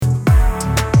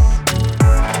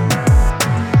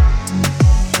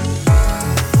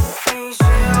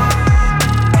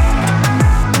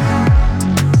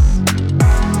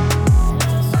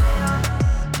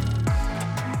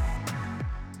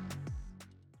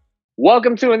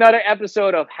Welcome to another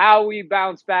episode of How We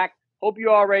Bounce Back. Hope you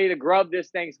all ready to grub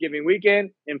this Thanksgiving weekend.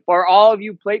 And for all of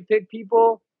you plate pick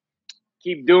people,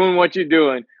 keep doing what you're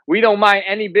doing. We don't mind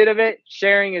any bit of it.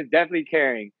 Sharing is definitely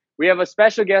caring. We have a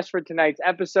special guest for tonight's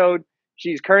episode.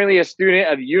 She's currently a student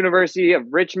at the University of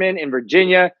Richmond in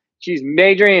Virginia. She's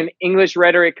majoring in English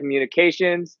Rhetoric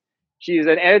Communications. She's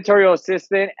an editorial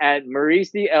assistant at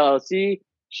Maristi LLC.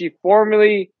 She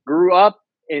formerly grew up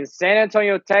in San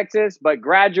Antonio, Texas, but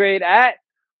graduated at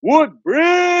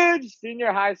Woodbridge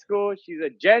Senior High School. She's a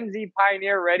Gen Z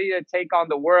pioneer ready to take on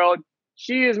the world.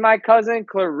 She is my cousin,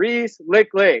 Clarice Lick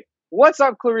Lick. What's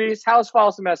up, Clarice? How's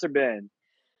fall semester been?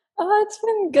 It's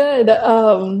been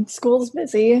good. School's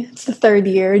busy. It's the third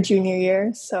year, junior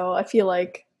year, so I feel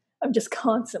like I'm just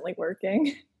constantly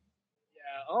working.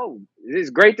 Oh, it's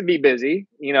great to be busy.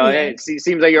 Yeah. It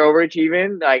seems like you're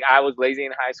overachieving. Like I was lazy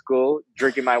in high school,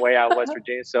 drinking my way out of West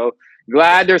Virginia. So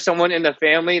glad there's someone in the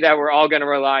family that we're all going to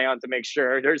rely on to make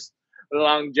sure there's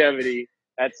longevity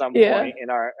at some Yeah. point in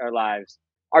our lives.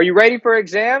 Are you ready for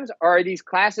exams, or are these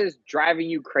classes driving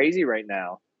you crazy right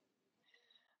now?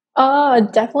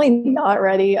 Definitely not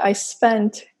ready. I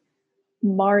spent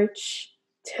March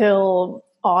till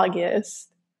August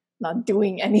not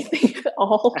doing anything at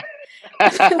all.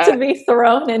 To be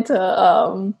thrown into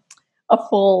a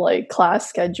full like class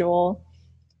schedule.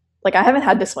 Like I haven't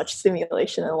had this much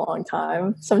stimulation in a long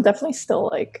time. So I'm definitely still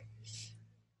like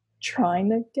trying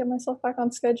to get myself back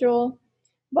on schedule.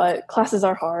 But classes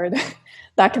are hard.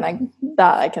 That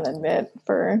I can admit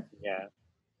for. Yeah.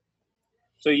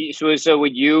 So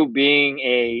with you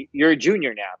being you're a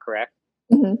junior now, correct?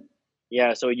 Mhm.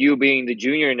 Yeah. So you being the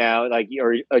junior now, like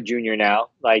you're a junior now,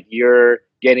 like you're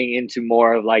getting into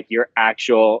more of like your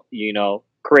actual,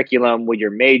 curriculum with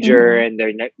your major, Mhm.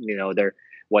 and they're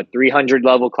what 300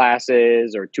 level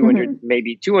classes or 200, Mhm.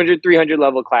 maybe 200, 300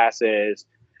 level classes.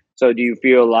 So do you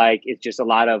feel like it's just a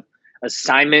lot of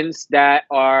assignments that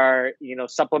are,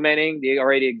 supplementing the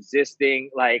already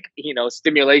existing, like,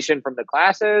 stimulation from the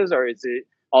classes, or is it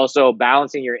also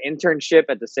balancing your internship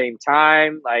at the same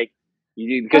time? Like,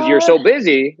 because you're Uh so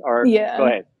busy, or go yeah.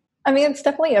 ahead. I mean, it's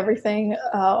definitely everything.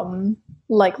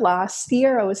 Like last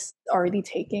year I was already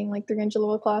taking like 300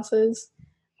 level classes.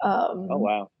 Oh, Um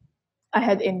wow. I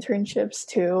had internships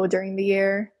too during the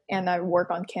year and I work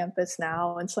on campus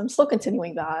now and so I'm still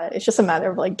continuing that. It's just a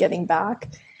matter of like getting back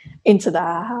into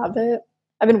that habit.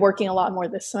 I've been working a lot more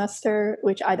this semester,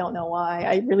 which I don't know why.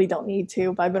 I really don't need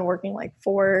to, but I've been working like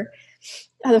 4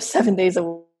 out of 7 days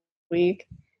a week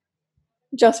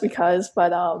just because.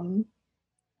 But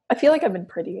I feel like I've been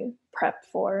pretty prepped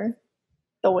for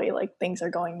the way like things are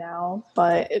going now.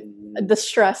 But Mhm. the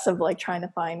stress of like trying to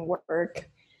find work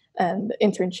and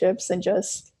internships and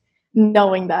just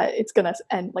knowing that it's gonna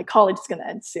end, like college is gonna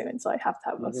end soon, so I have to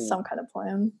have Mhm. some kind of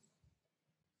plan.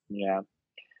 Yeah.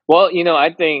 Well,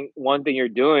 I think one thing you're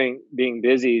doing, being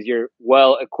busy, is you're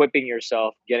well equipping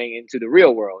yourself getting into the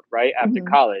real world, right? After Hmm.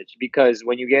 college. Because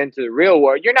when you get into the real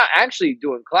world, you're not actually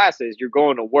doing classes, you're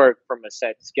going to work from a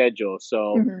set schedule.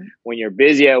 So Hmm. when you're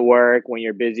busy at work, when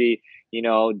you're busy,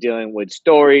 dealing with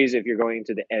stories, if you're going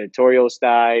into the editorial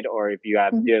side, or if you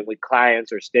have Hmm. dealing with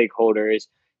clients or stakeholders,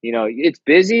 it's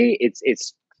busy,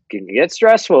 it's can get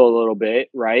stressful a little bit,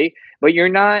 right? But you're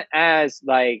not as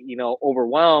like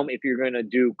overwhelmed if you're going to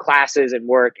do classes and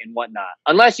work and whatnot,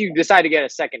 unless you decide to get a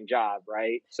second job,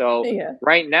 right? So Yeah.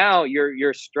 right now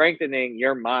you're strengthening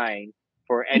your mind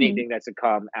for Hmm. anything that's to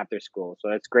come after school. So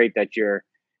that's great that you're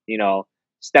you know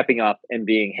stepping up and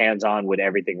being hands on with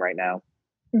everything right now.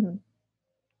 Hmm.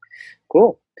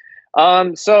 Cool.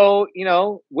 So,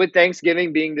 with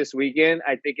Thanksgiving being this weekend,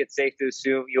 I think it's safe to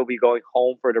assume you'll be going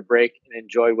home for the break and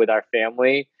enjoy with our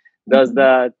family. Does Hmm.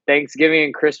 the Thanksgiving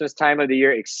and Christmas time of the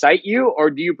year excite you, or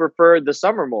do you prefer the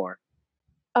summer more?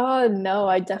 No,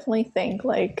 I definitely think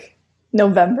like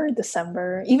November,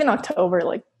 December, even October,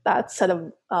 like that set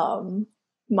of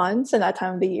months and that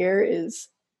time of the year is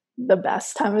the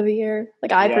best time of the year.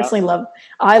 Like Yeah.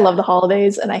 I love the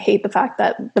holidays and I hate the fact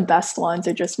that the best ones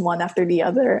are just one after the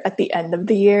other at the end of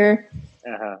the year.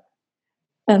 Uh-huh.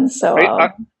 And so Are,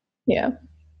 are, yeah,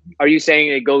 are you saying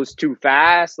it goes too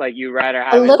fast? Like you rather a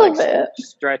have it little like bit.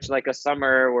 stretch like a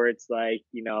summer where it's like,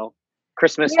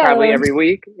 Christmas probably Yeah. every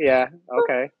week? Yeah.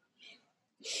 Okay.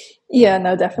 Yeah,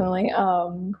 no, definitely.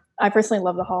 I personally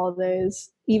love the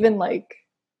holidays. Even like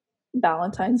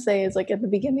Valentine's Day is like at the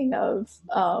beginning of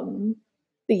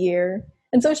the year.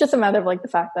 And so it's just a matter of like the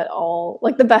fact that all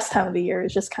like the best time of the year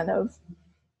is just kind of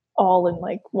all in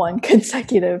like one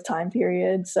consecutive time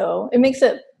period. So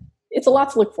it's a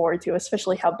lot to look forward to,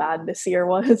 especially how bad this year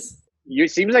was. you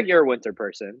seems like you're a winter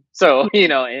person. So,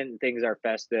 and things are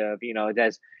festive,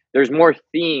 there's more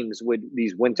themes with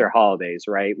these winter holidays,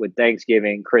 right? With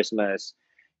Thanksgiving, Christmas,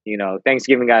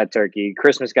 Thanksgiving got a turkey,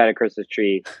 Christmas got a Christmas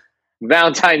tree,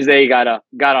 Valentine's Day got a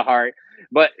heart.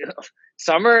 But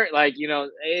summer, like,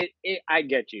 I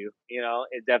get you.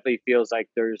 It definitely feels like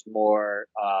there's more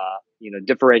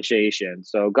differentiation.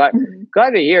 So glad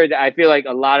to hear that. I feel like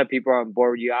a lot of people are on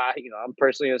board with you. I'm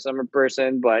personally a summer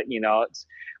person, but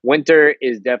winter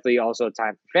is definitely also a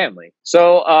time for family.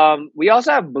 So we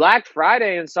also have Black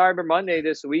Friday and Cyber Monday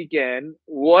this weekend.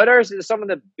 What are some of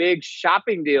the big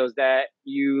shopping deals that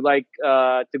you like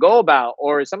to go about,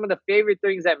 or some of the favorite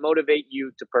things that motivate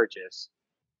you to purchase?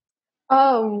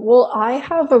 Well, I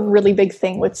have a really big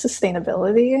thing with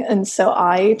sustainability, and so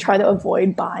I try to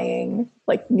avoid buying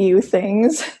like new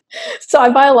things. So I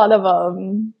buy a lot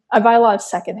of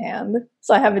secondhand.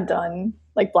 So I haven't done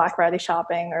like Black Friday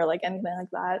shopping or like anything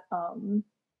like that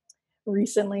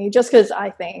recently, just because I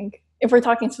think if we're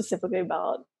talking specifically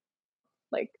about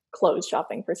like clothes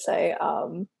shopping per se,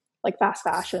 like fast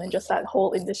fashion and just that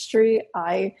whole industry,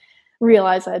 I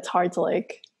realize that it's hard to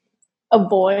like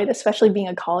avoid, especially being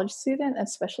a college student,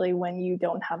 especially when you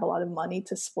don't have a lot of money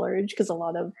to splurge, because a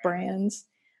lot of brands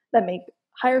that make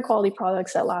higher quality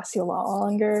products that last you a lot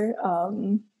longer,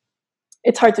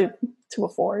 it's hard to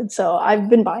afford. So I've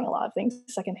been buying a lot of things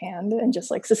secondhand and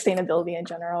just like sustainability in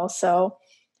general. So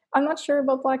I'm not sure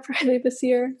about Black Friday this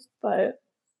year, but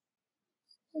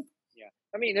Yeah.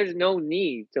 I mean, there's no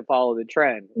need to follow the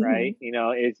trend, mhm. right?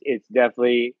 It's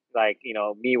definitely like,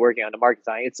 me working on the market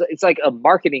side. It's like a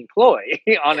marketing ploy,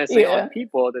 honestly, on Yeah.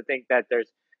 people to think that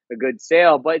there's a good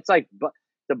sale, but it's like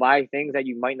to buy things that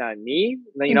you might not need.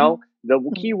 Hmm. The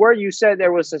key word you said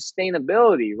there was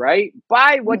sustainability, right?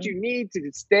 Buy what Hmm. you need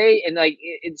to stay, and like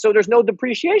so there's no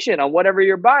depreciation on whatever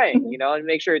you're buying, Hmm. and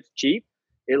make sure it's cheap.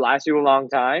 It lasts you a long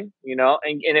time,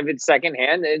 and if it's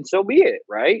secondhand, then so be it,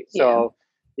 right? Yeah. So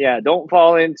yeah, don't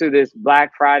fall into this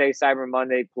Black Friday, Cyber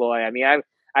Monday ploy. I mean,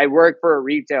 I work for a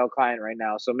retail client right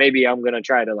now, so maybe I'm gonna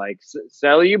try to like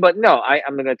sell you, but no,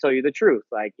 I'm gonna tell you the truth.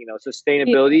 Like, Yeah.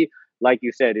 sustainability, like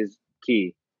you said, is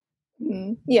key.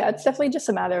 Mhm. Yeah, it's definitely just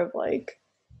a matter of like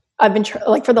I've been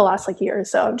like for the last like year or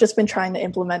so, I've just been trying to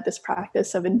implement this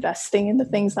practice of investing in the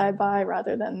things that I buy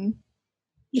rather than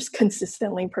just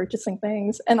consistently purchasing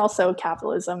things. And also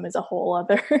capitalism is a whole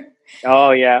other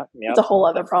Oh yeah, it's yep, a whole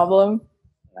other problem.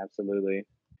 absolutely.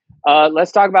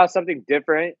 Let's talk about something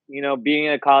different. Being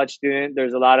a college student,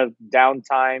 there's a lot of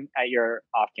downtime at your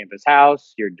off-campus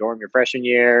house, your dorm, your freshman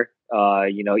year.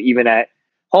 Even at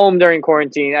home during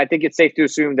quarantine. I think it's safe to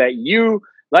assume that you,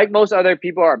 like most other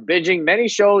people, are binging many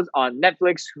shows on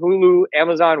Netflix, Hulu,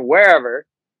 Amazon, wherever.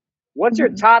 What's your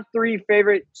Mhm. top three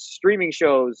favorite streaming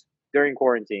shows during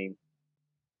quarantine?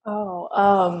 Oh,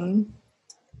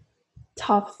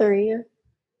 top three.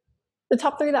 The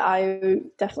top three that I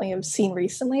definitely have seen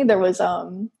recently, they're all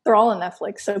on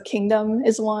Netflix. So Kingdom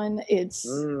is one. It's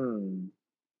Mm.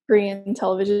 Korean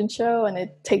television show, and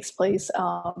it takes place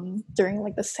during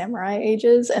like the samurai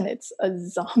ages, and it's a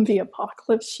zombie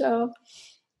apocalypse show.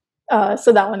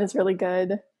 So that one is really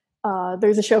good.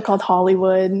 There's a show called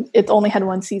Hollywood. It only had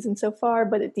one season so far,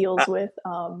 but it deals with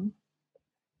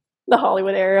the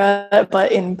Hollywood era,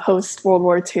 but in post World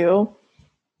War II.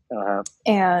 Uh-huh.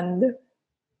 And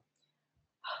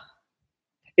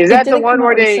Is it that the didn't one come out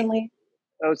where they? recently.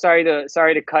 Oh, sorry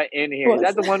to cut in here. Is Was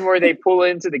that the one where they pull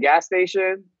into the gas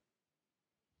station?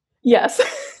 yes,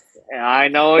 Yeah, I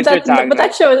know what you're talking but about.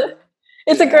 that show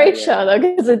it's a Yeah, great yeah, show though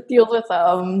because it deals with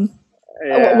one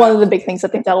yeah. of the big things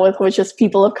that they dealt with was just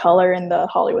people of color in the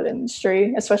Hollywood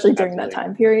industry, especially during that Absolutely.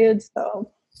 time period.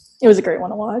 So it was a great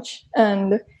one to watch.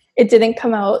 And it didn't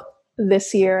come out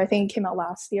this year. I think it came out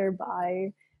last year, but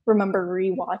I remember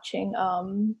rewatching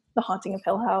The Haunting of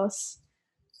Hill House.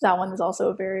 That one is also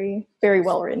a very, very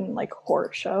well written like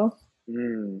horror show.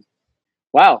 Mm.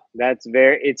 Wow,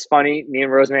 it's funny. Me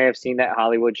and Rosemary have seen that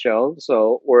Hollywood show,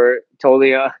 so we're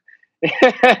totally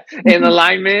in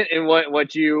alignment in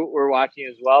what you were watching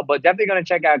as well. But definitely gonna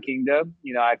check out Kingdom.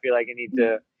 I feel like I need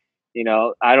to.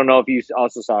 I don't know if you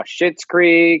also saw Schitt's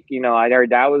Creek. I heard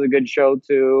that was a good show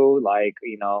too. Like,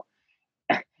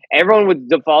 everyone would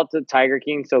default to Tiger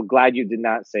King. So glad you did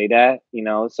not say that.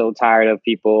 So tired of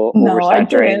people No, I oversaturating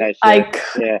didn't. that I shit.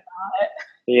 could Yeah. not.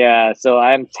 Yeah, so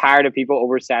I'm tired of people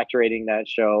oversaturating that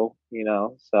show,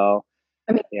 so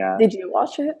I mean, yeah. did you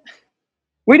watch it?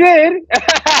 We did.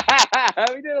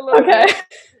 We did a little Okay. bit.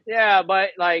 Yeah, but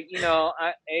like,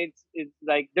 it's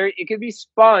like there it could be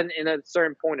spun in a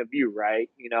certain point of view, right?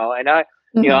 And I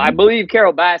Hmm. believe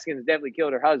Carol Baskins definitely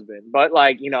killed her husband, but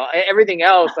like, everything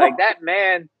else, like that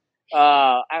man,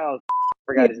 I don't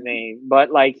forgot his name,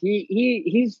 but like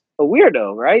he's a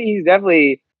weirdo, right? It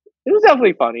was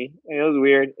definitely funny. And it was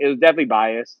weird. It was definitely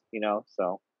biased,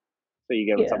 so you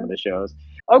give him some Yeah. of the shows.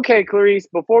 Okay, Clarice,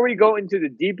 before we go into the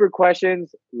deeper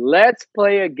questions, let's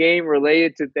play a game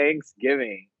related to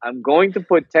Thanksgiving. I'm going to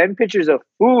put 10 pictures of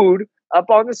food up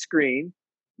on the screen.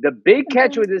 The big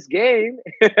catch with this game,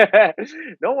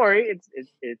 don't worry,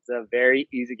 it's a very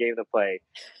easy game to play.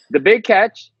 The big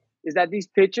catch is that these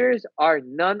pictures are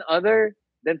none other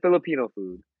than Filipino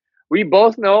food. We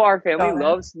both know our family Got it.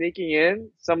 loves sneaking in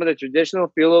some of the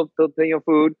traditional Filipino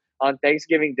food on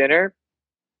Thanksgiving dinner.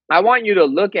 I want you to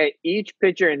look at each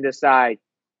picture and decide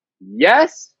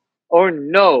yes or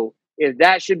no if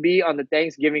that should be on the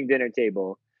Thanksgiving dinner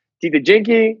table. Tita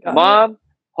Jinky, Got it. Mom,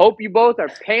 hope you both are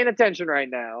paying attention right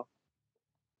now.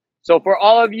 So for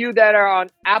all of you that are on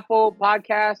Apple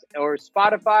Podcasts or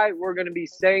Spotify, we're going to be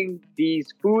saying these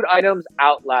food items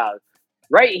out loud.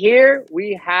 Right here,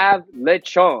 we have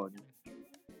lechon.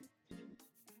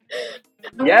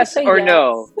 I'm gonna Yes say or yes.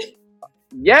 no?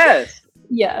 Yes.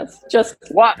 Yes. Just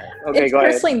What? Okay, it's go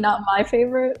ahead. personally not my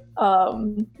favorite,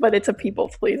 but it's a people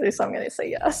pleaser, so I'm gonna say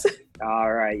yes.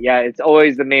 All right. Yeah, it's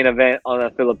always the main event on a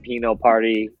Filipino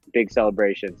party, big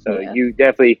celebration. So Yeah. you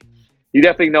definitely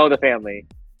know the family.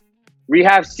 We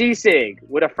have sisig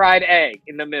with a fried egg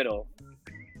in the middle.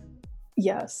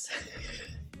 Yes.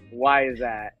 Why is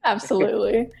that?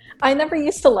 Absolutely. I never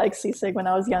used to like sisig when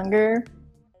I was younger,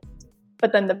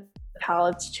 but then the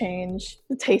palates change,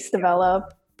 the taste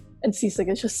develop, and sisig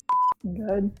is just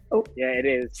good. Oh, Yeah, it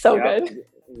is. so Yep. good.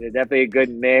 It's definitely a good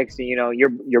mix. And,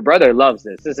 your brother loves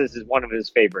this. This is one of his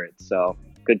favorites. So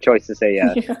good choice to say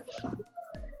yes. Yeah.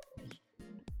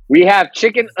 We have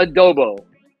chicken adobo.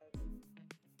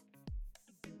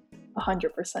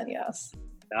 100% yes.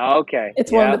 Okay.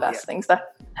 It's one of the best things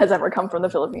that has ever come from the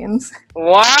Philippines.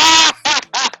 Wow.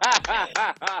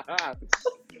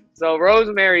 So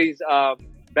Rosemary's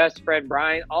best friend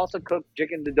Brian also cooked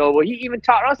chicken adobo. He even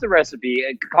taught us the recipe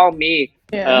and called me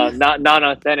not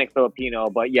non-authentic Filipino,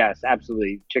 but yes,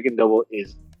 absolutely, chicken adobo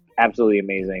is absolutely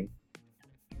amazing.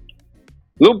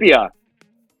 Lumpia.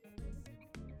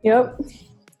 Yep.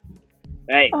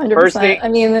 Hey, 100%. first thing. I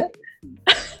mean,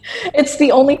 it's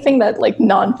the only thing that like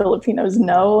non-Filipinos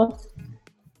know.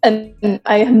 And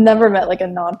I have never met like a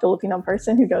non-Filipino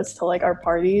person who goes to like our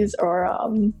parties or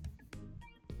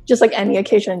just like any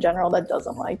occasion in general that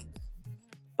doesn't like,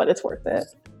 but it's worth it.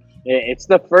 It's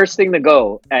the first thing to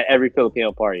go at every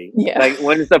Filipino party. Yeah. Like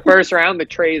when it's the first round, the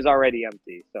tray is already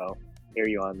empty. So hear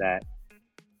you on that.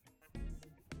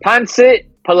 Pancit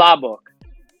palabok.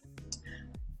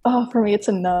 Oh, for me, it's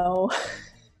a no.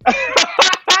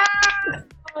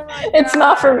 Oh my It's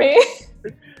not for me.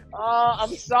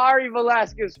 I'm sorry,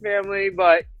 Velasquez family,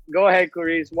 but go ahead,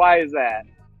 Clarice. Why is that?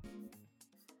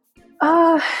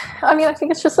 I mean, I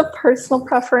think it's just a personal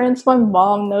preference. My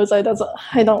mom knows I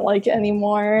don't like it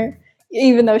anymore,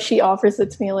 even though she offers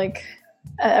it to me like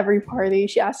at every party.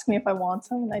 She asks me if I want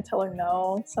some, and I tell her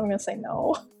no. So I'm gonna say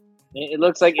no. It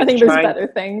looks like I think there's better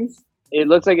things. It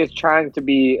looks like it's trying to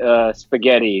be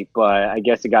spaghetti, but I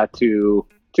guess it got too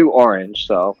orange.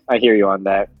 So I hear you on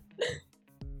that.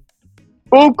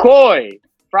 Ukoi,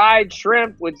 fried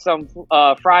shrimp with some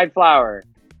fried flour.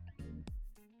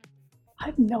 I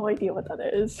have no idea what that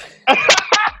is.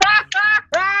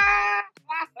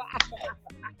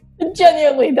 I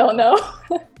genuinely don't know.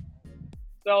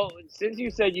 So since you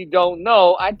said you don't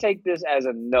know, I take this as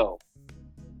a no.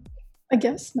 I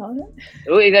guess not.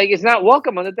 Like it's not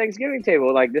welcome on the Thanksgiving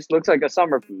table. Like this looks like a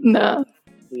summer food. No.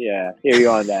 Yeah, hear you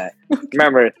on that.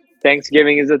 Remember,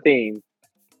 Thanksgiving is a theme.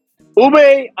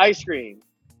 Ube ice cream.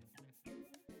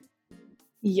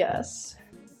 Yes.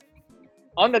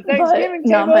 On the Thanksgiving but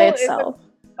table? not by itself.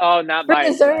 Not For by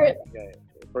dessert. itself. Okay.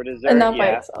 For dessert, And not by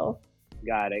yeah. itself.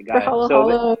 Got it. For halo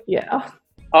halo, yeah.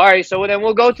 All right, so then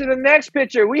we'll go to the next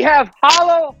picture. We have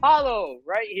halo halo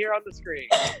right here on the screen.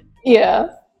 Yeah.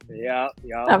 Yeah.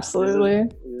 Absolutely.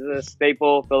 This is a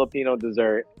staple Filipino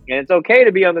dessert. And it's okay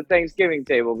to be on the Thanksgiving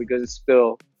table because it's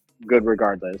still good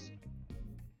regardless.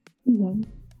 Mm-hmm.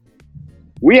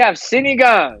 We have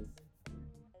sinigang.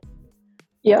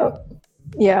 Yep.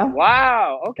 Yeah.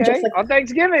 Wow. Okay. On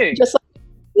Thanksgiving. Just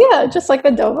like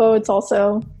adobo, it's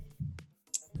also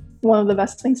one of the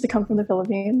best things to come from the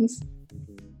Philippines.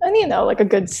 And like a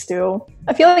good stew.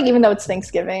 I feel like even though it's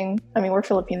Thanksgiving, I mean we're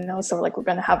Filipinos, so we're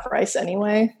gonna have rice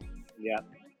anyway. Yeah.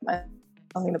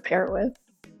 Something to pair it with.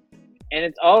 And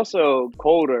it's also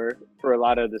colder for a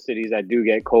lot of the cities that do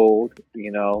get cold,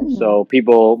 Mm-hmm. so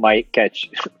people might catch,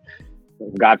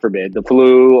 God forbid, the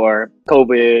flu or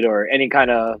COVID or any kind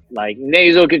of like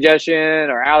nasal congestion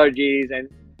or allergies. And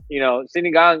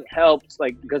Sinigang helps,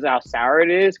 like, because of how sour it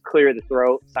is, clear the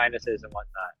throat, sinuses, and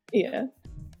whatnot. Yeah.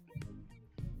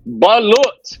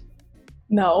 Balut.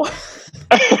 No.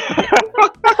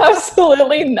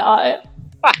 Absolutely not.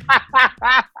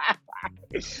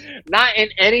 Not in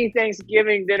any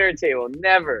Thanksgiving dinner table.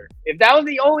 Never. If that was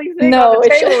the only thing on No, the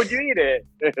table, would you eat it?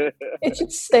 it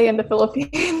should stay in the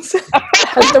Philippines. It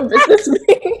has no business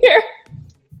being here.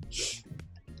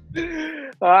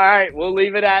 All right, we'll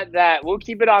leave it at that. We'll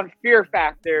keep it on fear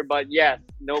factor, but yes,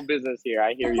 no business here.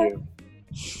 I hear you.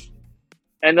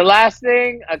 And the last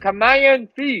thing, a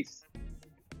Kamayan feast.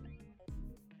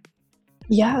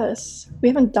 Yes, we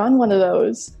haven't done one of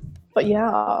those, but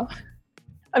yeah.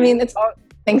 I mean, it's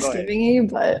Thanksgiving-y,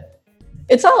 but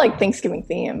it's not like Thanksgiving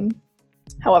theme.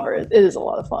 However, it is a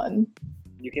lot of fun.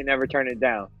 You can never turn it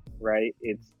down, right?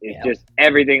 It's just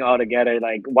everything all together.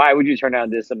 Like, why would you turn down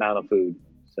this amount of food?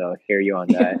 So hear you on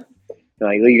that.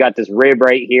 Like, you got this rib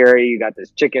right here, you got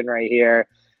this chicken right here.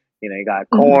 You got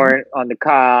corn on the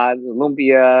cob,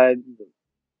 lumpia,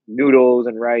 noodles,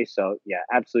 and rice. So yeah,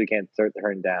 absolutely can't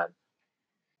turn down.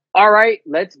 All right,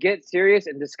 let's get serious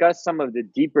and discuss some of the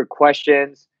deeper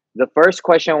questions. The first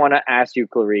question I want to ask you,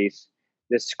 Clarice: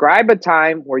 describe a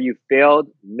time where you failed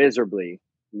miserably.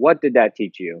 What did that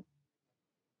teach you?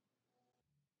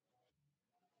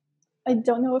 I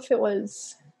don't know if it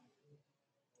was,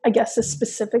 I guess, a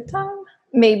specific time.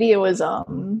 Maybe it was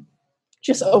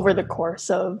just over the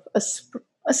course of a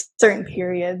certain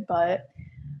period, but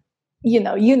you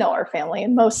know our family,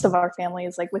 and most of our family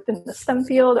is like within the STEM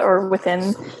field or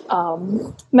within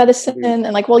medicine, and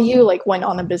like, well, you like went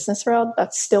on a business route.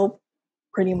 That's still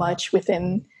pretty much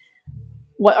within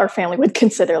what our family would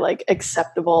consider like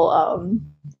acceptable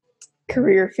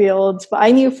career fields. But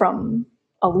I knew from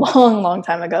a long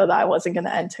time ago that I wasn't going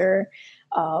to enter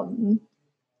the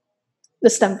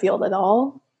STEM field at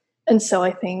all. And so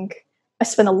I think I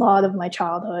spent a lot of my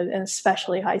childhood and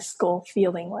especially high school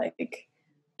feeling like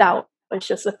that was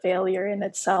just a failure in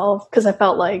itself, because I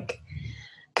felt like,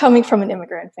 coming from an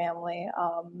immigrant family,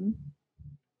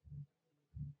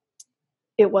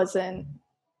 it wasn't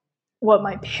what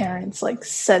my parents like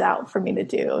set out for me to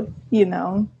do,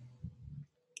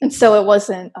 and so it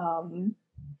wasn't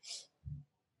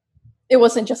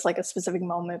just like a specific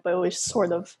moment, but it was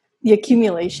sort of the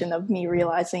accumulation of me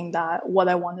realizing that what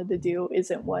I wanted to do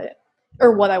isn't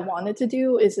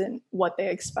what they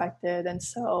expected. And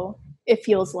so it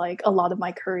feels like a lot of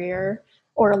my career,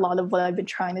 or a lot of what I've been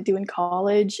trying to do in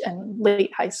college and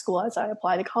late high school as I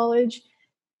apply to college,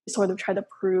 sort of try to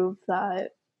prove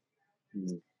that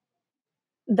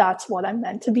that's what I'm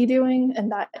meant to be doing,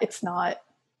 and that it's not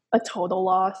a total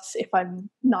loss if I'm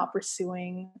not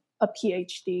pursuing a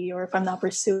PhD or if I'm not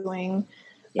pursuing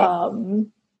a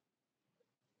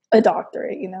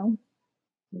doctorate,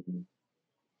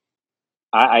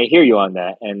 I hear you on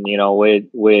that. And,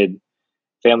 with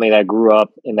family that grew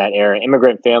up in that era,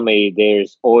 immigrant family,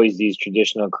 there's always these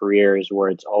traditional careers where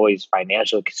it's always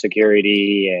financial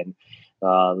security and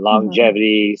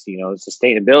longevity,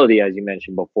 sustainability, as you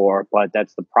mentioned before. But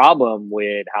that's the problem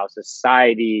with how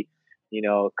society,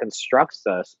 constructs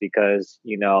us, because,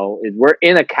 we're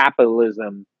in a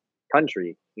capitalism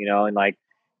country, and like,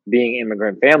 being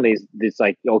immigrant families, it's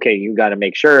like, okay, you got to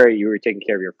make sure you're taking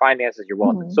care of your finances, your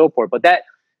wealth, and so forth. But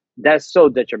that's so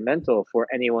detrimental for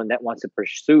anyone that wants to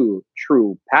pursue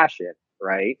true passion,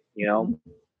 right?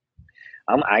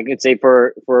 I could say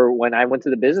for when I went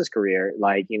to the business career,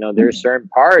 like, there's certain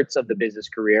parts of the business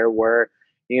career where,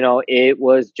 it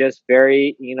was just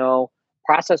very,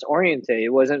 process oriented. It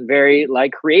wasn't very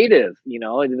like creative,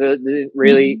 it didn't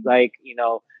really like,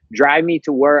 drive me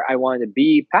to where I wanted to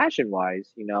be passion wise,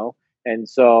 And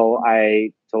so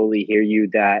I totally hear you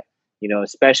that,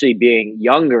 especially being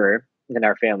younger in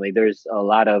our family, there's a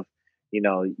lot of,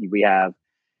 we have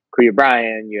Kuya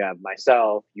Brian, you have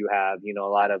myself, you have, a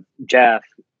lot of Jeff,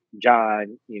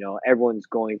 John, everyone's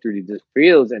going through these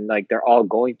fields, and like, they're all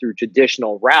going through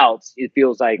traditional routes. It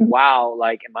feels like, wow,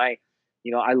 like, am I,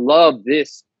 I love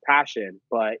this passion,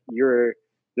 but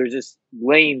there's this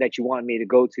lane that you want me to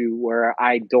go to where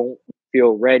I don't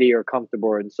feel ready or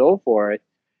comfortable and so forth.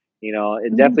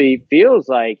 It definitely feels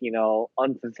like,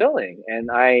 unfulfilling. And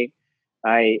I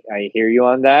hear you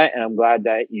on that, and I'm glad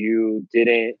that you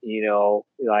didn't,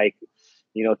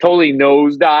 totally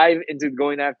nosedive into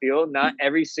going that field. Not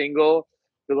every single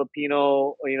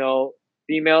Filipino,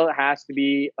 female has to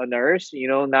be a nurse.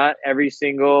 Not every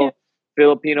single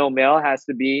Filipino male has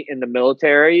to be in the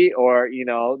military, or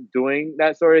doing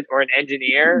that sort of, or an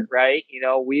engineer, right?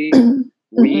 We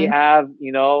have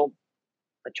a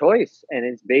choice, and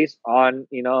it's based on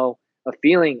a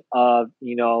feeling of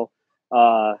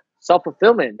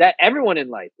self-fulfillment that everyone in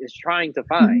life is trying to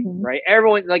find, Mhm. right?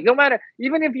 Everyone, like, no matter,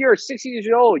 even if you're 60 years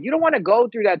old, you don't want to go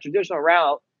through that traditional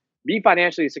route, be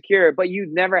financially secure, but you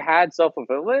never had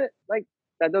self-fulfillment. Like,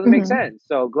 that doesn't make Mhm. sense.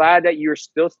 So glad that you're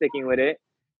still sticking with it.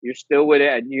 You're still with it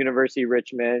at University of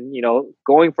Richmond,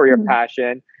 going for your Mhm.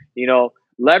 passion, you know,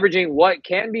 leveraging what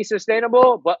can be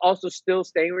sustainable, but also still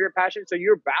staying with your passion. So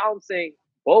you're balancing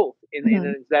both Mhm.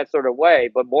 in that sort of way,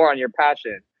 but more on your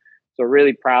passion. So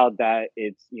really proud that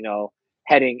it's,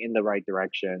 heading in the right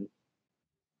direction.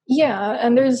 Yeah,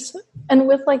 and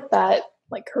with like that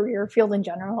like career field in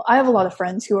general, I have a lot of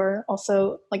friends who are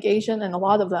also like Asian, and a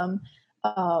lot of them,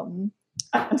 um,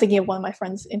 I'm thinking of one of my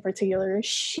friends in particular.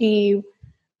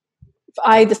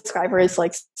 I describe her as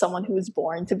like someone who was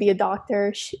born to be a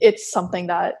doctor. It's something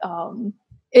that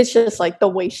it's just like the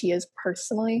way she is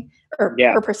personally, or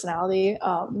Yeah. her personality,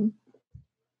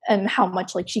 and how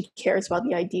much like she cares about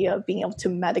the idea of being able to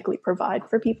medically provide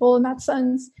for people in that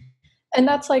sense. And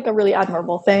that's like a really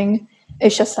admirable thing.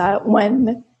 It's just that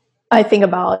when I think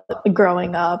about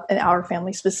growing up and our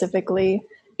family specifically,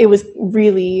 it was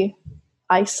really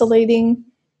isolating,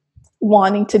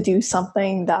 wanting to do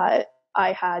something that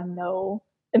I had no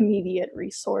immediate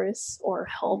resource or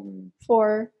help Mm,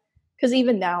 for. Because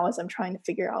even now, as I'm trying to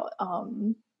figure out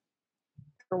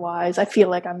wise, I feel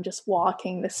like I'm just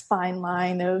walking this fine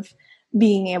line of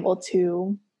being able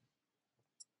to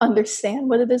understand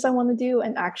what it is I want to do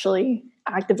and actually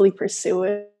actively pursue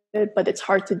it. But it's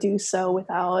hard to do so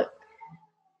without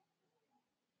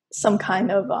some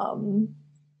kind of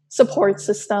support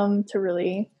system to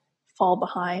really fall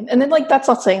behind. And then like that's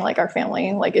not saying like our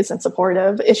family like isn't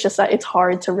supportive. It's just that it's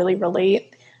hard to really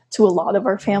relate to a lot of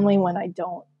our family when I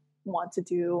don't want to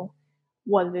do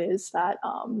what it is that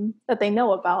they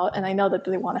know about, and I know that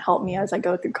they want to help me as I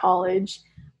go through college,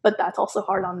 but that's also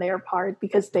hard on their part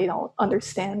because they don't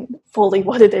understand fully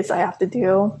what it is I have to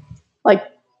do. Like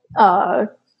uh,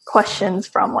 questions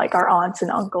from like our aunts and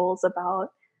uncles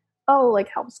about, oh, like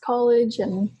how's college,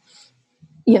 and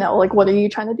like what are you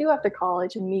trying to do after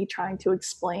college, and me trying to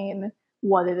explain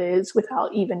what it is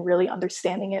without even really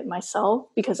understanding it myself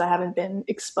because I haven't been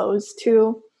exposed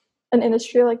to an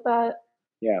industry like that,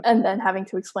 yeah. and then having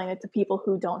to explain it to people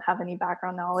who don't have any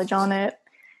background knowledge on it.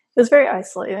 It was very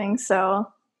isolating. So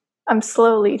I'm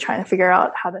slowly trying to figure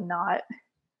out how to not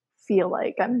feel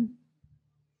like I'm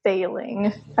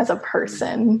failing as a Mm,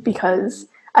 person because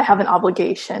I have an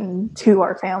obligation to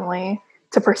our family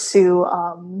to pursue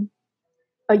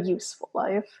a useful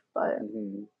life. But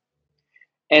mhm.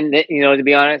 And to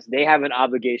be honest, they have an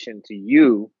obligation to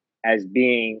you as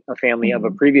being a family of a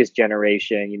mhm, previous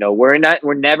generation.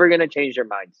 We're never going to change their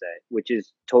mindset, which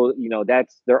is total.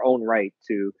 That's their own right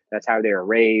to. That's how they are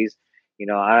raised.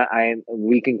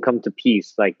 We can come to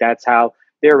peace. Like that's how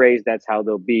they're raised. That's how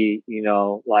they'll be.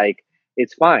 Like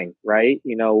it's fine, right?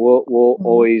 We'll mhm,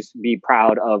 always be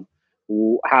proud of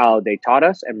how they taught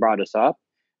us and brought us up,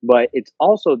 but it's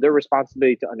also their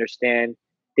responsibility to understand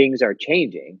things are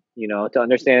changing, to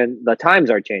understand the times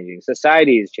are changing,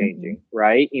 society is mhm, changing,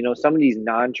 right? Some of these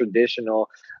non-traditional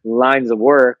lines of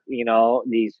work,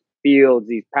 these fields,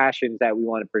 these passions that we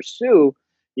want to pursue,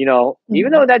 even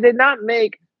mhm, though that did not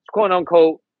make quote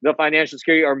unquote the financial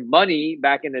security or money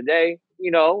back in the day,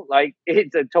 like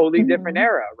it's a totally different mhm.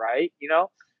 era, right?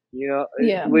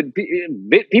 Yeah, With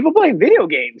people playing video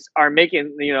games are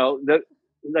making, the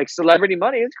like celebrity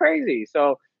money. It's crazy.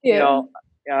 So, you yeah, know,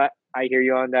 uh, I hear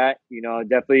you on that.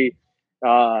 Definitely,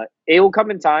 it will come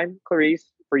in time, Clarice,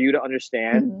 for you to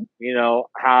understand, mhm,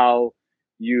 how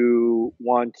you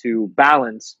want to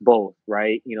balance both,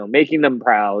 right? Making them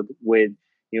proud with,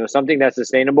 something that's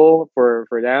sustainable for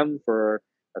them, for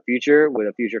a future with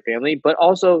a future family, but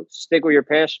also stick with your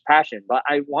passion. But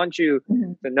I want you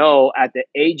mhm, to know at the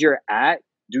age you're at,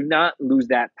 do not lose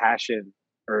that passion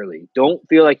early. Don't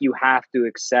feel like you have to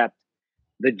accept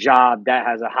the job that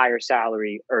has a higher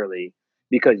salary early,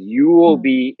 because you will mhm.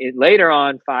 be later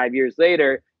on 5 years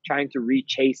later trying to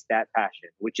rechase that passion,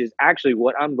 which is actually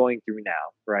what I'm going through now,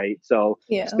 right? So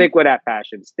Yeah, stick with that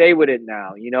passion, stay with it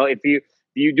now. If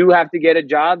you do have to get a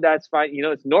job, that's fine.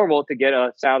 It's normal to get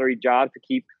a salary job to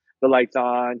keep the lights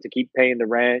on, to keep paying the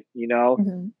rent,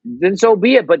 mhm, then so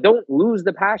be it. But don't lose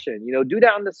the passion. Do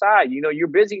that on the side. You're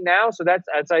busy now, so that's,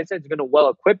 as I said, it's going to well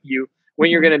equip you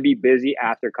when you're mhm. going to be busy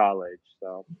after college.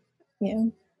 So, Yeah.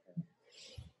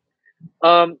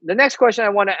 the next question I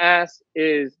want to ask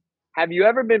is: have you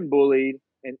ever been bullied?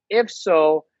 And if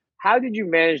so, how did you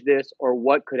manage this, or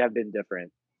what could have been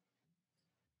different?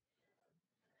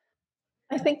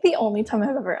 I think the only time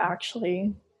I've ever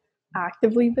actually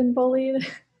actively been bullied,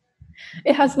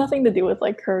 it has nothing to do with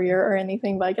like career or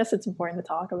anything, but I guess it's important to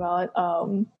talk about.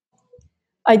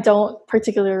 I don't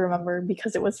particularly remember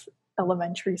because it was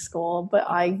elementary school, but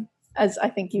as I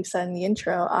think you said in the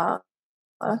intro,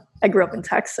 I grew up in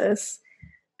Texas,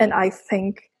 and I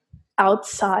think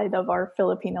outside of our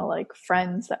Filipino like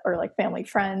friends or like family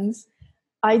friends,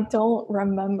 I don't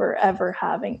remember ever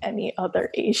having any other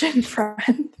Asian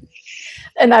friend.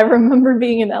 And I remember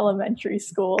being in elementary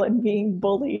school and being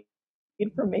bullied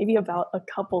for maybe about a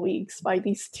couple weeks by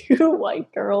these two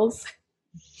white girls.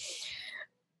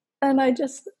 And I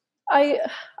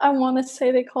I want to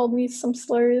say they called me some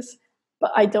slurs,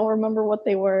 but I don't remember what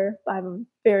they were. I have a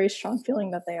very strong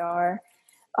feeling that they are.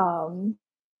 Um,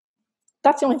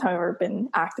 that's the only time I've ever been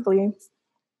actively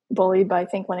bullied. But I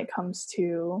think when it comes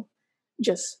to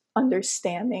just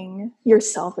understanding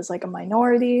yourself as like a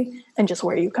minority and just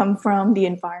where you come from, the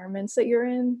environments that you're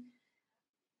in,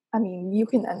 I mean, you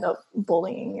can end up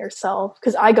bullying yourself.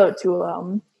 Because I go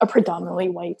to a predominantly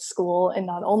white school, and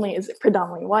not only is it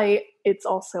predominantly white, it's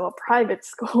also a private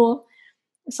school.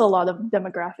 So a lot of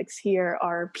demographics here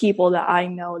are people that I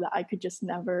know that I could just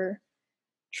never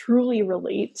truly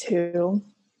relate to.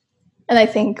 And I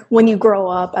think when you grow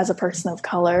up as a person of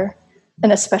color,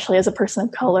 and especially as a person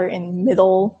of color in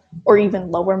middle or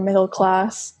even lower middle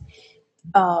class,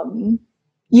 um,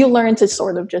 you learn to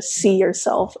sort of just see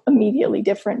yourself immediately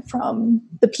different from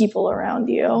the people around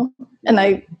you. And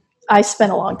I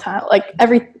spent a long time, like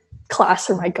every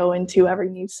classroom I go into, every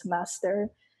new semester,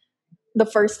 the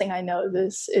first thing I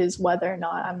notice is whether or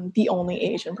not I'm the only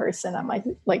Asian person at my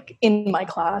like in my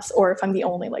class, or if I'm the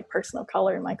only like person of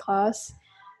color in my class.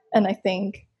 And I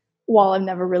think while I've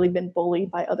never really been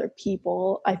bullied by other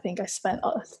people, I think I spent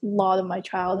a lot of my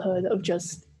childhood of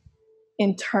just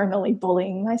internally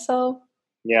bullying myself.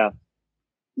 Yeah.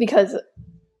 Because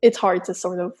it's hard to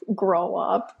sort of grow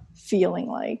up feeling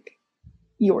like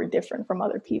you're different from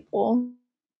other people.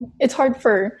 It's hard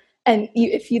for, and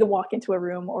if you to walk into a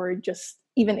room or just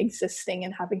even existing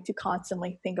and having to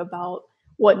constantly think about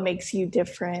what makes you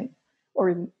different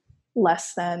or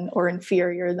less than or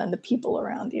inferior than the people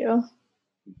around you.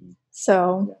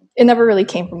 So it never really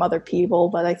came from other people,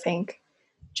 but I think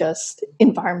just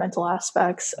environmental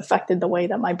aspects affected the way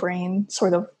that my brain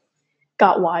sort of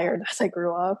got wired as I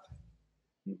grew up.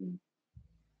 Mm-hmm.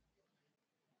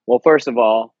 Well, first of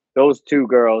all, those two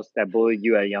girls that bullied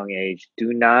you at a young age,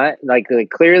 do not like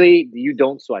clearly you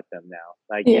don't sweat them now.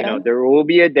 Like, you know, Yeah. there will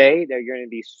be a day they're going to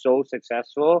be so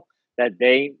successful that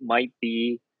they might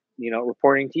be, you know,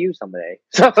 reporting to you someday.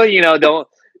 So, you know,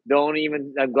 don't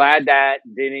even, I'm glad that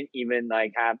didn't even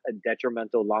like have a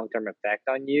detrimental long-term effect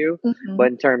on you. Mm-hmm. But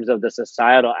in terms of the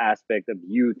societal aspect of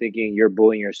you thinking you're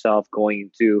bullying yourself,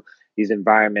 going into these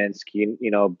environments, you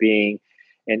know, being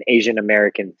an Asian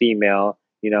American female,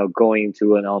 you know, going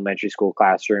to an elementary school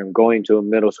classroom, going to a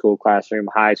middle school classroom,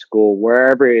 high school,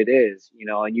 wherever it is, you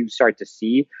know, and you start to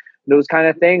see those kind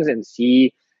of things and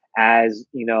see as,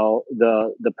 you know,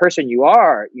 the person you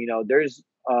are, you know, there's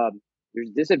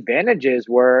disadvantages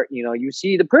where, you know, you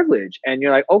see the privilege and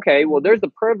you're like, okay, well, there's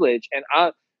the privilege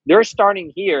and they're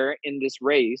starting here in this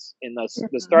race and the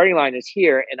Mm-hmm. starting line is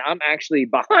here and I'm actually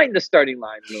behind the starting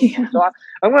line a little more. Yeah. So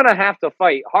I'm going to have to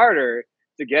fight harder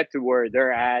to get to where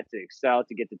they're at, to excel,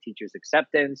 to get the teacher's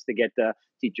acceptance, to get the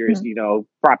teacher's, Mm-hmm. you know,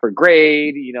 proper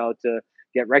grade, you know, to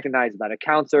get recognized by the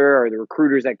counselor or the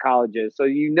recruiters at colleges. So,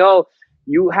 you know,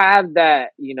 you have that,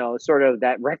 you know, sort of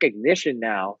that recognition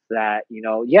now that, you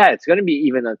know, yeah, it's going to be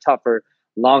even a tougher,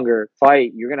 longer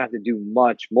fight. You're going to have to do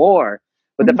much more.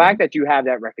 But the Mm-hmm. fact that you have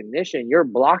that recognition, you're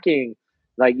blocking,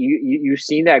 like you've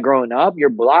seen that growing up, you're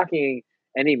blocking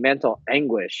any mental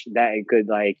anguish that it could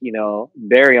like, you know,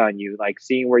 bury on you, like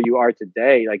seeing where you are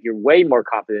today, like you're way more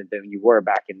confident than you were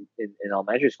back in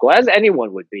elementary school, as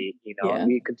anyone would be, you know, and Yeah.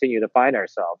 we continue to find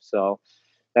ourselves. So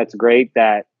that's great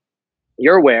that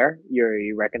you're aware,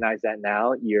 you recognize that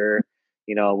now. You're,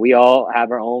 you know, we all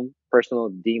have our own personal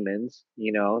demons,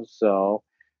 you know, so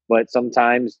but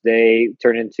sometimes they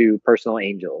turn into personal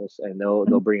angels and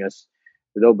they'll bring us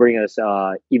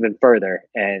even further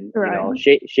and, you Right. know,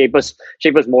 shape us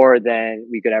more than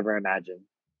we could ever imagine.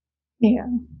 Yeah.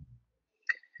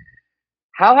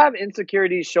 How have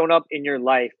insecurities shown up in your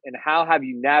life and how have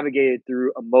you navigated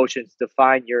through emotions to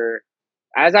find your,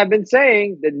 as I've been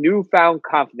saying, the newfound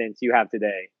confidence you have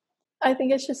today? I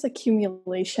think it's just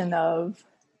accumulation of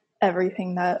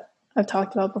everything that I've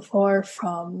talked about before,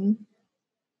 from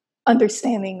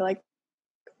understanding like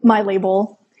my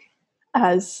label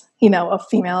as, you know, a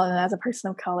female and as a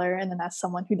person of color, and then as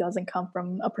someone who doesn't come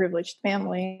from a privileged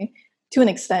family to an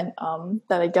extent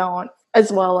that I don't,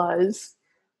 as well as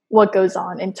what goes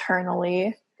on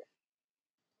internally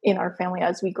in our family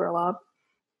as we grow up.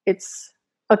 It's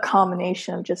a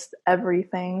combination of just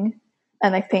everything.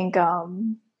 And I think I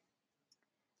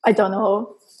don't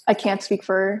know, I can't speak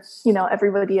for,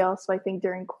 everybody else, but I think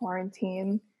during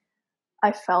quarantine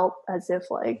I felt as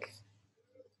if like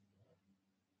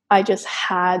I just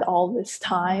had all this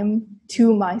time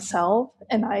to myself,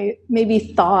 and I maybe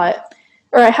thought,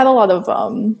 or I had a lot of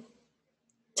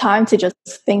time to just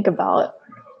think about,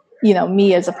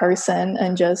 me as a person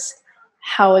and just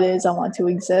how it is I want to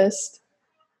exist.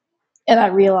 And I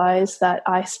realized that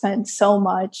I spent so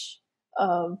much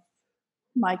of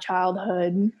my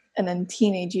childhood and then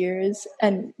teenage years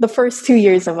and the first 2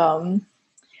 years of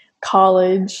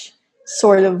college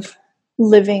sort of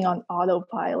living on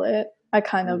autopilot. I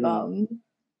kind of I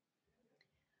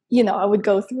would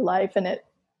go through life, and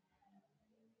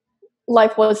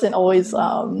life wasn't always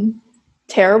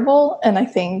terrible. And I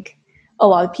think a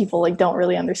lot of people like don't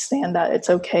really understand that it's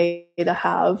okay to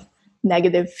have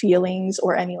negative feelings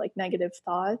or any like negative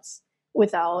thoughts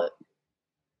without,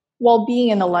 while being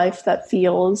in a life that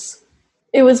feels,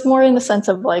 it was more in the sense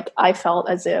of like I felt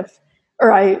as if,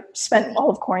 or I spent all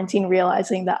of quarantine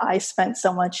realizing that I spent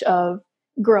so much of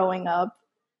growing up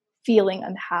feeling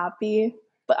unhappy,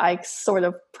 but I sort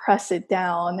of press it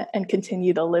down and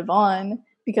continue to live on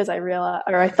because I realized,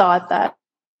 or I thought that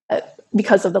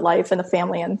because of the life and the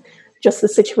family and just the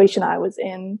situation I was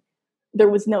in, there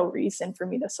was no reason for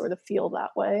me to sort of feel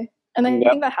that way. And I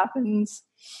Yep. think that happens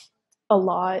a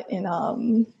lot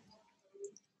in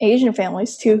Asian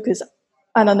families too, because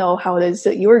I don't know how it is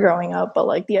that you were growing up, but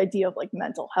like the idea of like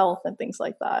mental health and things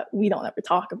like that, we don't ever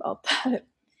talk about that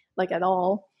like at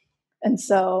all. And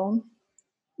so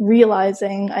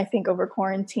realizing, I think, over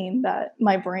quarantine that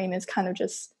my brain is kind of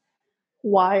just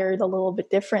wired a little bit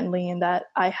differently, and that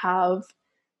I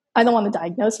don't want to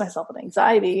diagnose myself with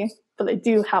anxiety, but I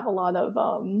do have a lot of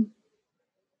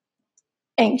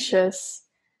anxious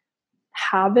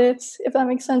habits, if that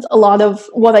makes sense. A lot of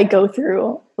what I go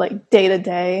through like day to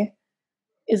day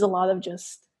is a lot of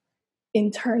just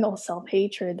internal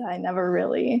self-hatred that I never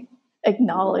really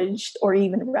acknowledged or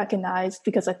even recognized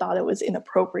because I thought it was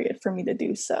inappropriate for me to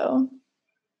do so.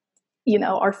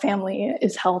 Our family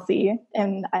is healthy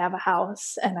and I have a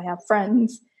house and I have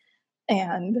friends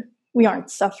and we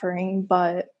aren't suffering,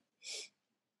 but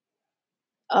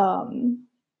I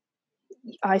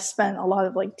spent a lot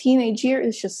of like teenage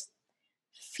years just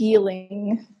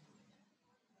feeling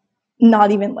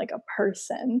not even like a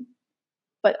person,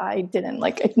 but I didn't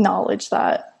like acknowledge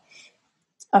that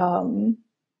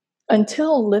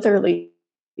until literally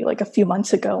like a few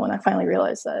months ago when I finally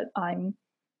realized that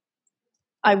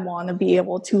I want to be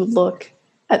able to look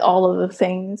at all of the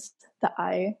things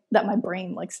that my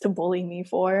brain likes to bully me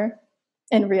for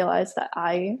and realize that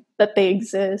they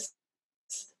exist,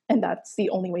 and that's the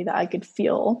only way that I could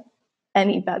feel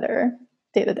any better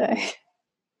day to day.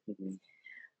 Mm-hmm.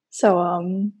 So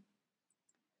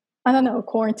I don't know,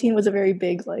 quarantine was a very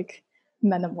big like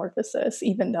metamorphosis,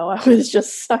 even though I was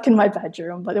just stuck in my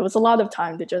bedroom, but it was a lot of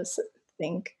time to just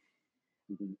think.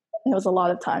 Mm-hmm. It was a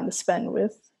lot of time to spend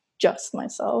with just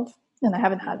myself, and I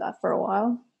haven't had that for a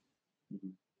while.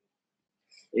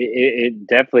 It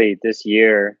definitely, this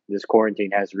year, this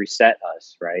quarantine has reset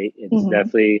us, right? It's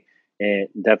definitely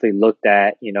looked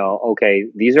at, okay,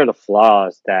 these are the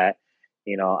flaws that,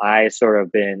 I sort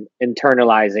of been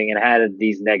internalizing and had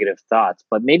these negative thoughts,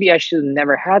 but maybe I should have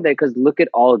never had that because look at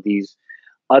all of these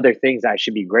other things I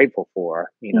should be grateful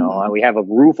for. We have a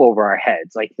roof over our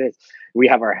heads like this. We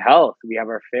have our health, we have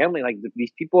our family. Like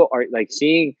these people are like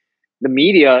seeing the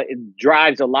media, it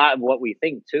drives a lot of what we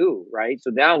think too, right? So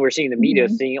now we're seeing the media,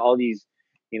 seeing all these,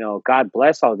 God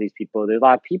bless all these people. There's a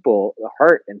lot of people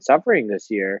hurt and suffering this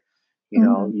year.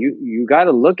 You got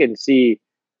to look and see,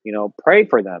 pray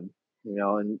for them,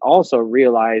 and also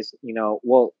realize,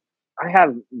 well, I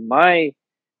have my,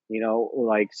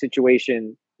 like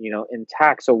situation,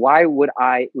 intact. So why would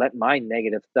I let my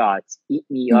negative thoughts eat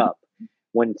me up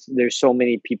when there's so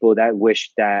many people that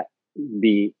wish that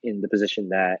be in the position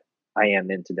that I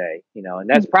am in today, and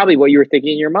that's probably what you were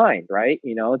thinking in your mind, right?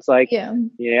 It's like, Yeah.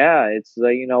 yeah, it's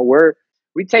like,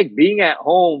 we take being at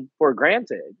home for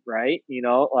granted, right?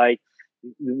 Like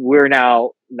we're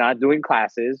now not doing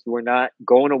classes. We're not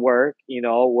going to work,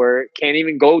 we're can't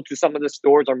even go to some of the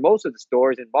stores or most of the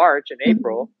stores in March and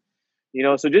April,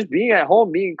 so just being at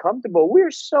home, being comfortable,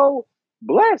 we're so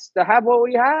blessed to have what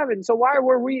we have. And so why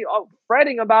were we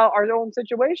fretting about our own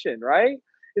situation, right?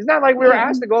 It's not like we were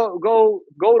asked to go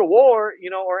to war,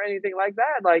 or anything like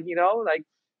that. Like, like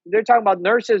they're talking about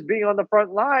nurses being on the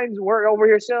front lines. We're over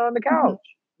here sitting on the couch,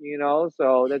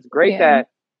 so that's great that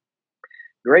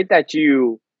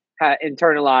you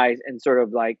internalized and sort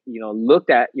of like, looked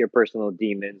at your personal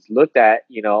demons, looked at,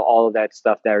 all of that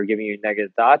stuff that are giving you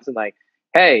negative thoughts and like,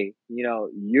 hey,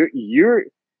 you're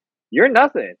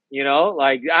nothing,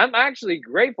 like I'm actually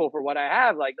grateful for what I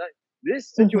have. Like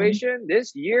this Hmm. situation,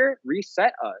 this year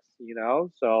reset us,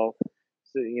 so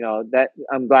that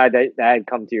I'm glad that that had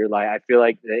come to your light. I feel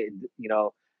like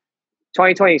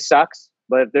 2020 sucks,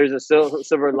 but if there's a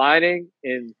silver lining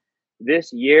in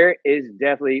this year, is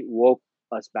definitely woke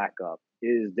us back up.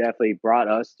 It has definitely brought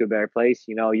us to a better place.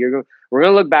 We're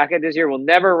gonna look back at this year. We'll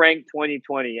never rank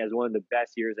 2020 as one of the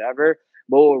best years ever,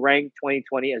 but we'll rank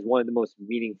 2020 as one of the most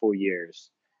meaningful years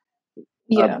of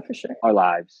Yeah, for sure. our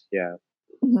lives. Yeah.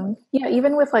 Yeah,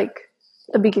 even with like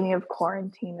the beginning of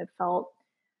quarantine, it felt.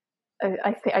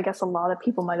 I guess a lot of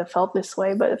people might have felt this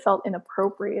way, but it felt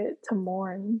inappropriate to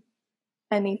mourn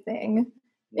anything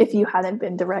if you Mm-hmm. hadn't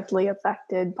been directly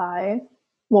affected by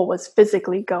what was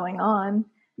physically going on.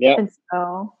 Yep. And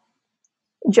so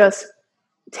just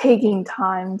taking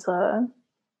time to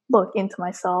look into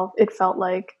myself, it felt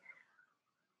like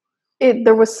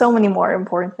there was so many more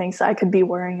important things that I could be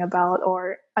worrying about,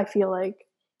 or I feel like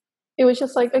it was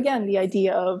just like, again, the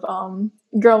idea of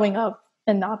growing up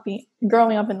and not being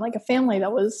growing up in like a family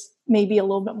that was maybe a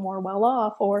little bit more well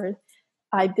off, or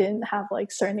I didn't have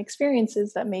like certain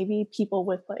experiences that maybe people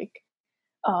with like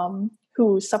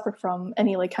who suffer from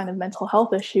any like kind of mental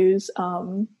health issues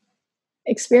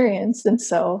experienced. And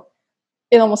so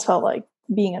it almost felt like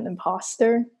being an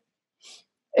imposter,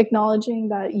 acknowledging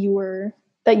that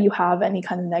you have any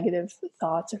kind of negative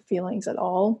thoughts or feelings at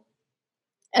all.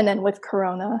 And then with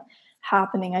corona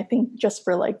happening, I think just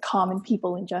for like common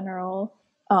people in general,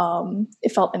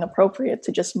 it felt inappropriate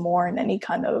to just mourn any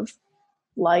kind of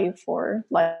life or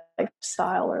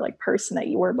lifestyle or like person that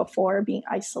you were before, being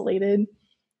isolated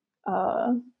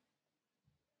uh,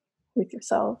 with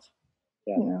yourself,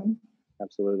 Yeah. you know.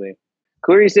 Absolutely.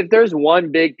 Clarice, if there's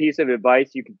one big piece of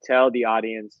advice you could tell the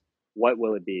audience, what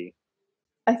will it be?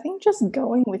 I think just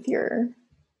going with your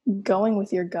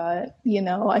gut,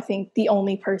 I think the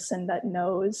only person that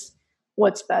knows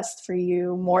what's best for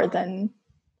you more than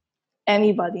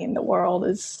anybody in the world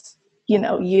is,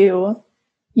 you.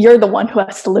 You're the one who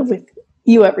has to live with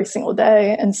you every single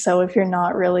day. And so if you're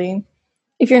not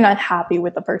happy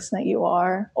with the person that you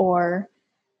are, or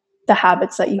the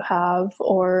habits that you have,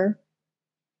 or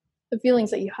the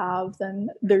feelings that you have, then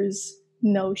there's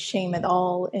no shame at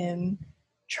all in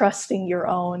trusting your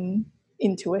own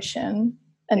intuition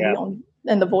and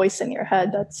Yeah. the voice in your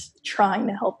head that's trying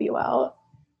to help you out.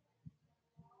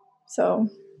 So,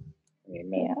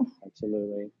 Amen. yeah.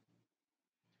 Absolutely.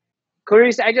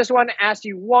 Clarice, I just want to ask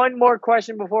you one more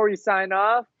question before we sign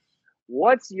off.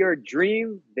 What's your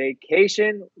dream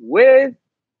vacation with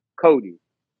Cody?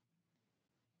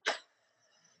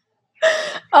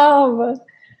 Um,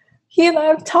 he and I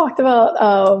have talked about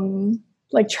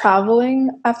like traveling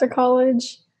after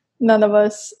college. None of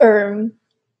us, or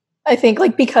I think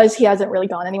like because he hasn't really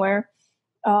gone anywhere,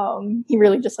 he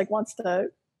really just like wants to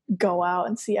go out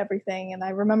and see everything. And I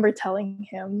remember telling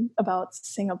him about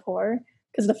Singapore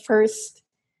because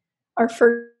our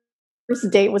first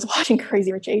date was watching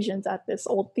Crazy Rich Asians at this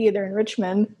old theater in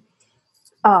Richmond.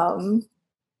 Um,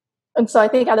 and so I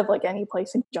think out of like any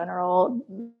place in general,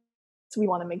 so we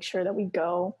want to make sure that we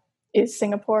go is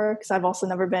Singapore because I've also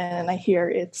never been and I hear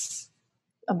it's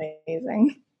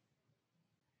amazing.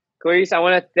 Clarice, I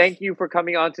want to thank you for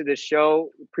coming on to the show.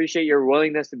 Appreciate your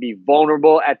willingness to be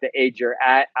vulnerable at the age you're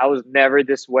at. I was never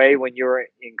this way when you were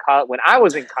in college, when I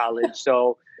was in college.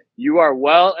 So you are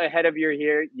well ahead of your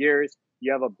years.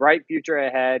 You have a bright future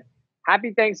ahead.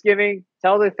 Happy Thanksgiving.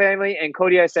 Tell the family. And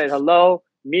Cody, I said hello.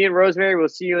 Me and Rosemary will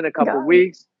see you in a couple God,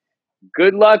 weeks.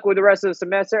 Good luck with the rest of the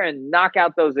semester and knock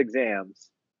out those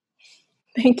exams.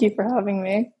 thank you for having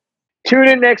me. Tune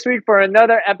in next week for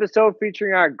another episode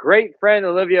featuring our great friend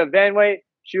Olivia Vanway.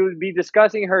 She will be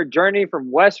discussing her journey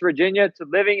from West Virginia to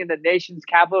living in the nation's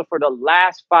capital for the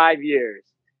last 5 years.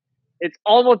 It's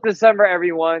almost December,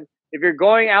 everyone. If you're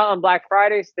going out on Black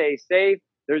Friday, stay safe.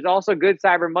 There's also good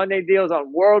Cyber Monday deals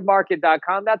on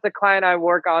worldmarket.com. That's a client I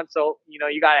work on, so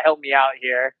you got to help me out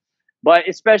here. But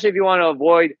especially if you want to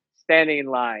avoid standing in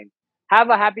line. Have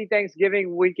a happy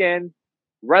Thanksgiving weekend.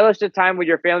 Relish the time with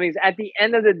your families. At the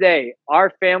end of the day, our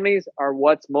families are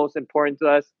what's most important to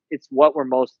us. It's what we're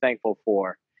most thankful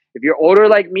for. If you're older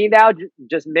like me now,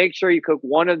 just make sure you cook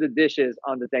one of the dishes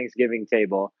on the Thanksgiving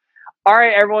table. All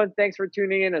right, everyone. Thanks for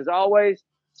tuning in as always.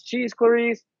 She's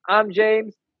Clarice. I'm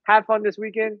James. Have fun this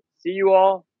weekend. See you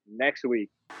all next week.